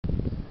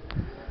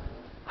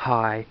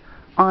Hi,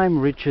 I'm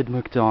Richard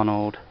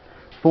MacDonald,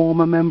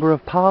 former Member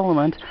of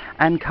Parliament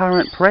and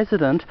current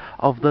President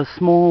of the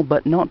small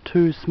but not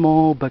too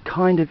small but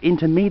kind of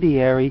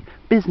intermediary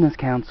Business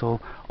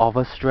Council of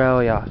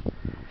Australia.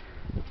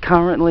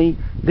 Currently,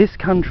 this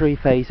country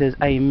faces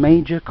a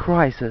major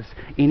crisis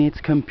in its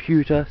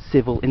computer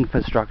civil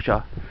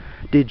infrastructure.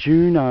 Did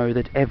you know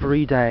that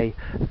every day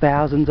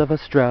thousands of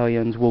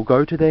Australians will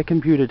go to their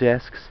computer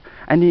desks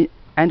and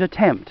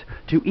attempt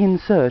to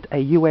insert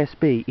a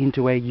USB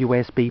into a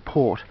USB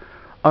port,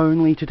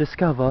 only to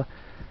discover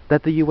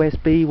that the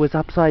USB was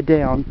upside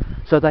down,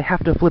 so they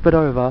have to flip it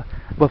over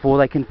before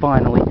they can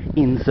finally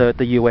insert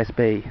the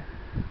USB.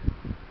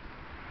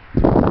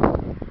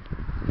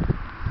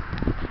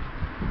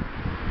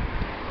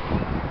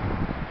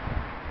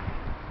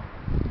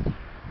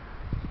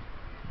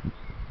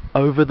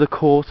 Over the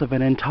course of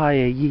an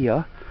entire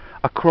year,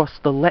 across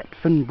the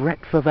length and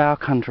breadth of our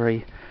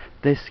country,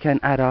 this can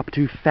add up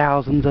to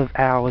thousands of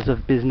hours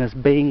of business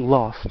being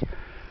lost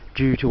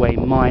due to a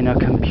minor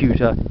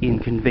computer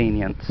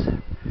inconvenience.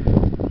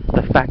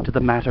 The fact of the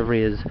matter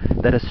is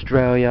that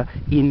Australia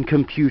in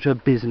computer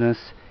business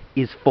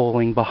is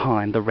falling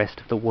behind the rest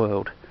of the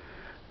world.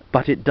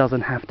 But it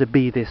doesn't have to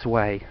be this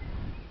way.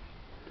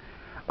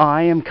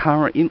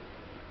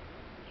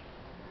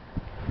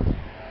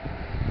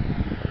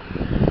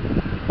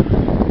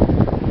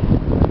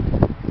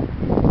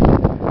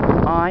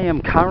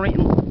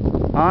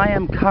 I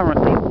am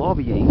currently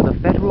lobbying the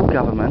federal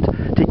government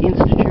to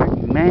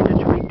institute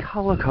mandatory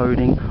color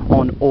coding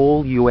on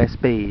all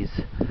USBs,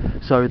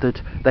 so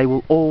that they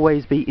will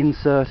always be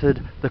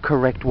inserted the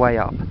correct way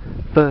up,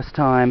 first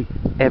time,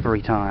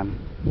 every time.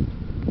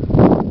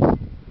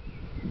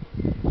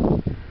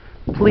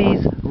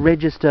 Please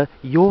register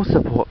your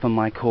support for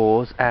my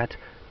cause at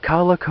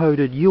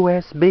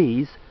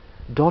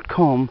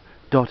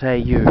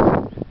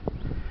colorcodedusbs.com.au.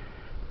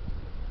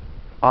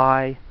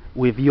 I,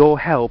 with your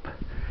help,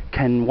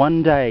 can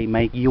one day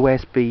make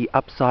USB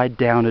upside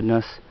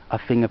downedness a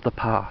thing of the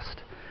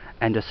past,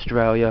 and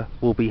Australia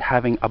will be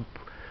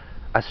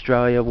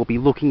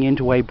looking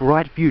into a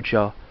bright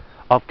future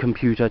of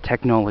computer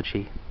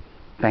technology.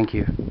 Thank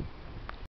you.